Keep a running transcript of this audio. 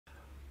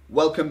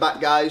Welcome back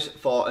guys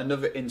for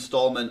another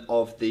instalment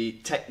of the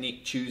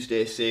Technique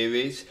Tuesday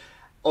series.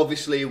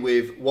 Obviously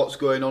with what's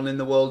going on in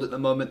the world at the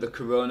moment, the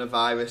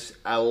coronavirus,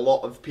 a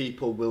lot of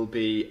people will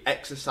be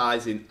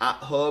exercising at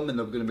home and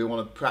they're going to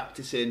be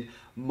practicing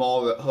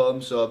more at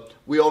home. So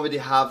we already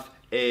have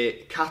a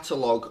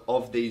catalogue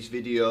of these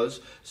videos,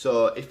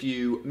 so if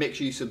you make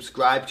sure you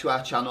subscribe to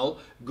our channel,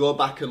 go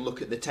back and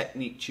look at the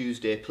Technique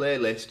Tuesday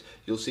playlist,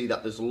 you'll see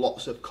that there's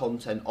lots of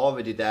content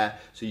already there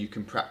so you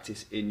can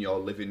practice in your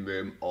living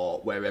room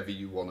or wherever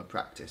you want to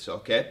practice,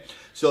 okay?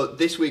 So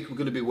this week we're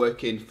going to be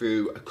working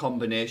through a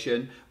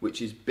combination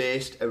which is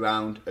based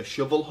around a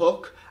shovel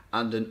hook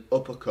and an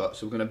uppercut.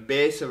 So we're going to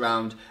base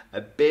around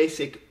a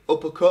basic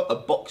uppercut, a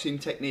boxing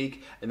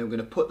technique, and then we're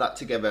going to put that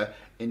together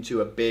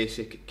into a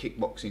basic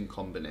kickboxing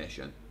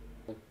combination.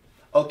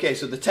 Okay,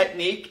 so the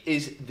technique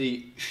is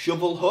the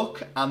shovel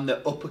hook and the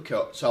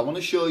uppercut. So I want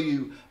to show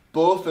you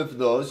both of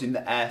those in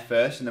the air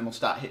first and then we'll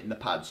start hitting the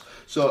pads.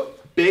 So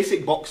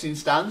basic boxing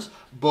stance,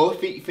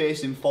 both feet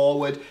facing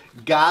forward,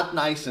 guard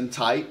nice and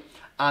tight.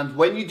 And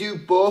when you do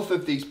both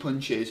of these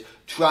punches,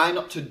 try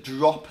not to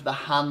drop the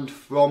hand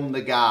from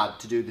the guard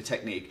to do the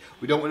technique.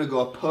 We don't want to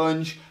go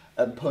punch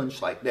and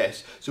punch like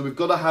this. So we've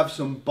got to have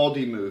some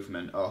body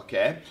movement,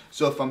 okay?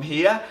 So from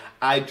here,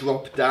 I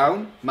drop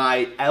down,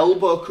 my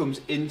elbow comes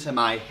into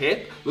my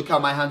hip. Look how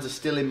my hands are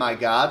still in my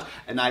guard,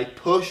 and I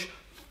push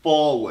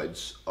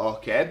forwards,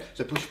 okay?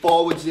 So push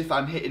forwards as if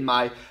I'm hitting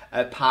my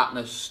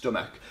partner's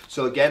stomach.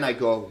 So again, I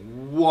go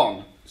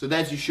one. So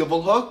there's your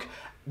shovel hook.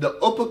 The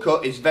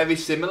uppercut is very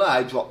similar.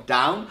 I drop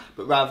down,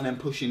 but rather than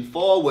pushing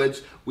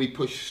forwards, we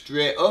push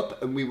straight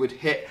up and we would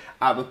hit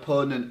our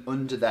opponent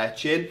under their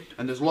chin.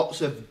 And there's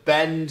lots of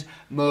bend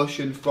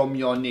motion from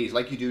your knees,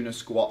 like you do in a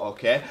squat,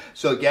 okay?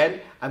 So again,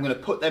 I'm going to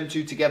put them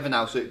two together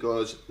now. So it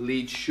goes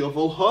lead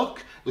shovel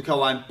hook. Look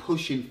how I'm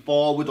pushing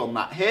forward on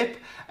that hip,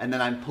 and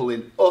then I'm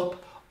pulling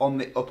up on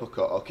the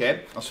uppercut,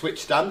 okay? I'll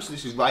switch stance.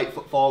 This is right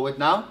foot forward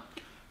now.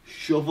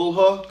 Shovel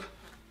hook.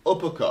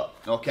 Uppercut.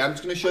 Okay, I'm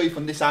just going to show you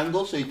from this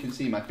angle so you can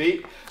see my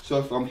feet.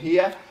 So from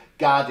here,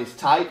 guard is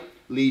tight,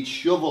 lead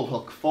shovel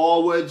hook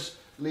forwards,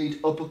 lead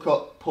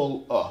uppercut,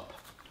 pull up.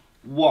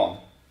 1,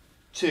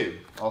 2,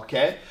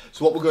 okay?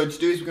 So what we're going to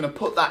do is we're going to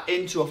put that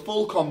into a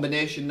full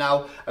combination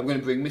now. I'm going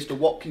to bring Mr.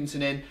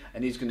 Watkinson in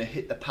and he's going to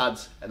hit the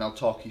pads and I'll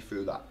talk you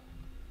through that.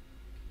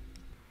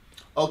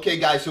 Okay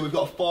guys, so we've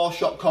got a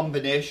 4-shot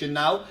combination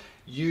now,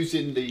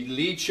 using the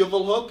lead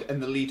shovel hook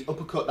and the lead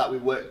uppercut that we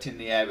worked in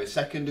the air a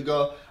second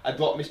ago. I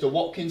brought Mr.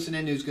 Watkinson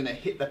in who's going to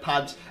hit the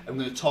pads. I'm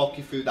going to talk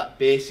you through that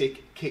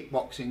basic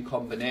kickboxing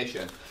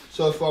combination.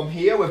 So from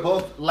here we're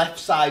both left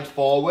side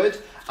forward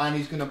and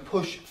he's going to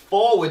push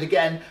forward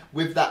again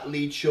with that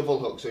lead shovel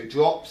hook. So he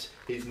drops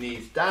his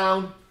knees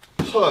down,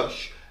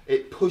 push.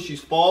 It pushes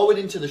forward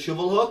into the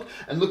shovel hook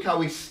and look how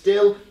he's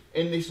still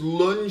in this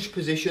lunge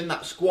position,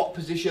 that squat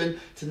position,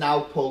 to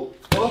now pull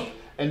up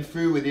and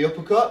through with the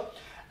uppercut.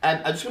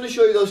 I just want to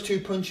show you those two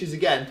punches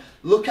again.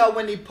 Look how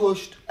when he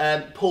pulled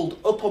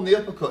up on the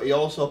uppercut, he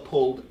also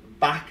pulled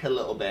back a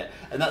little bit.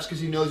 And that's because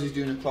he knows he's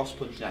doing a cross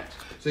punch next.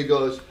 So he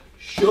goes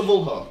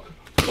shovel hook,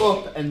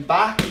 up and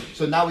back.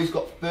 So now he's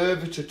got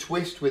further to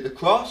twist with the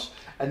cross.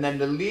 And then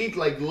the lead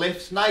leg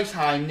lifts, nice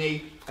high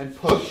knee, and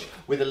push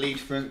with a lead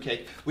front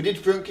kick. We did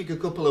front kick a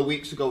couple of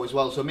weeks ago as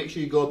well, so make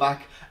sure you go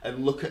back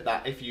and look at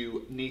that if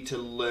you need to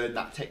learn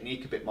that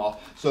technique a bit more.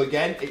 So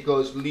again, it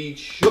goes lead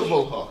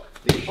shovel hook,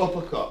 the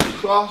uppercut,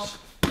 cross,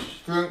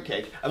 front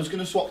kick. I'm just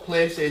going to swap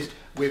places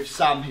with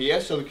Sam here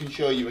so we can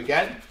show you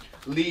again.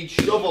 Lead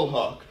shovel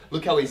hook.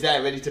 Look how he's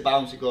there, ready to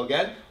bounce. It go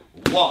again.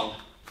 1,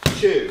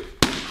 2,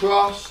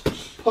 cross,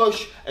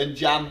 push and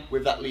jam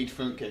with that lead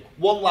front kick.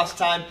 One last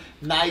time,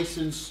 nice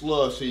and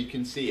slow so you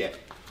can see it.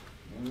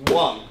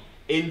 1,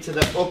 into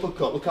the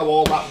uppercut. Look how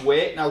all that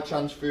weight now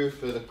transfers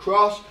for the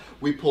cross.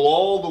 We pull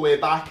all the way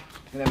back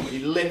and then we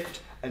lift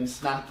and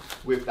snap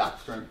with that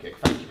front kick.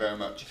 Thank you very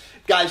much.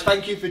 Guys,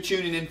 thank you for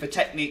tuning in for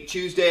Technique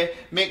Tuesday.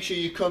 Make sure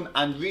you come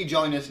and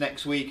rejoin us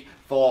next week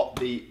for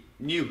the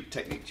new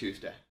Technique Tuesday.